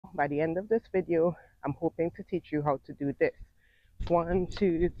by the end of this video, I'm hoping to teach you how to do this. 1,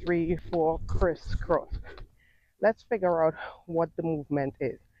 2, 3, 4, crisscross. Let's figure out what the movement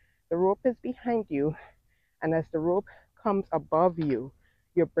is. The rope is behind you, and as the rope comes above you,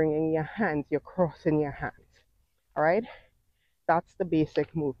 you're bringing your hands, you're crossing your hands. All right? That's the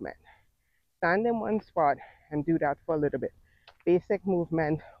basic movement. Stand in one spot and do that for a little bit. Basic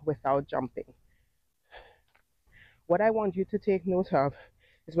movement without jumping. What I want you to take note of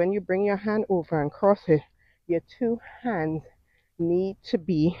is when you bring your hand over and cross it, your two hands need to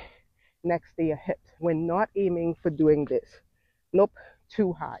be next to your hips. We're not aiming for doing this. Nope,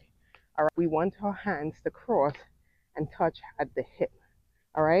 too high. All right, we want our hands to cross and touch at the hip.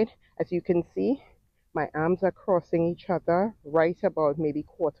 All right, as you can see, my arms are crossing each other right about maybe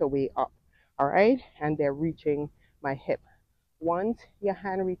quarter way up. All right, and they're reaching my hip. Once your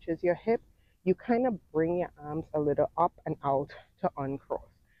hand reaches your hip, you kind of bring your arms a little up and out to uncross.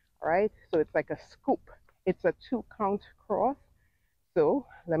 All right, so it's like a scoop. It's a 2-count cross. So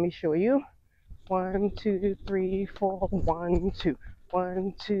let me show you. 1, 2, 3, 4, 1, 2.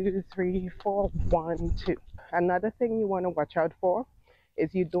 1, 2, 3, 4, 1, 2. Another thing you want to watch out for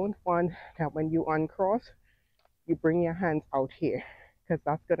is you don't want that when you uncross, you bring your hands out here, because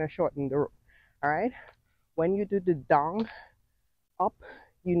that's going to shorten the rope. All right, when you do the down, up,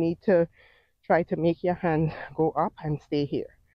 you need to try to make your hands go up and stay here.